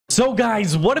So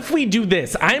guys, what if we do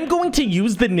this? I'm going to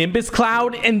use the Nimbus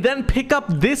cloud and then pick up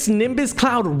this Nimbus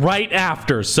cloud right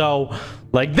after. So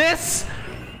like this.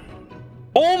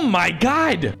 Oh my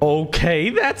god. Okay,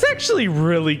 that's actually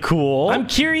really cool. I'm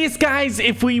curious, guys,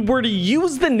 if we were to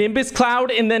use the Nimbus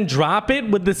cloud and then drop it,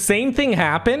 would the same thing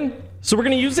happen? So we're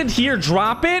gonna use it here,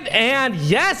 drop it, and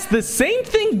yes, the same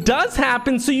thing does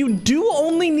happen, so you do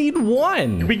only need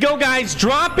one. Here we go, guys,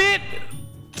 drop it.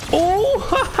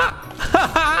 Oh,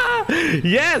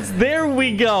 yes, there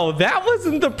we go. That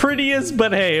wasn't the prettiest,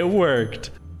 but hey, it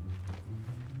worked.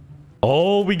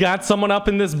 Oh, we got someone up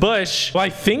in this bush. So I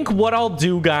think what I'll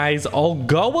do, guys, I'll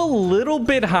go a little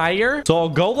bit higher. So I'll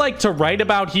go like to right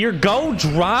about here. Go,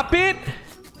 drop it.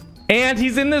 And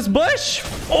he's in this bush.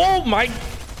 Oh my.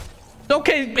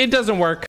 Okay, it doesn't work.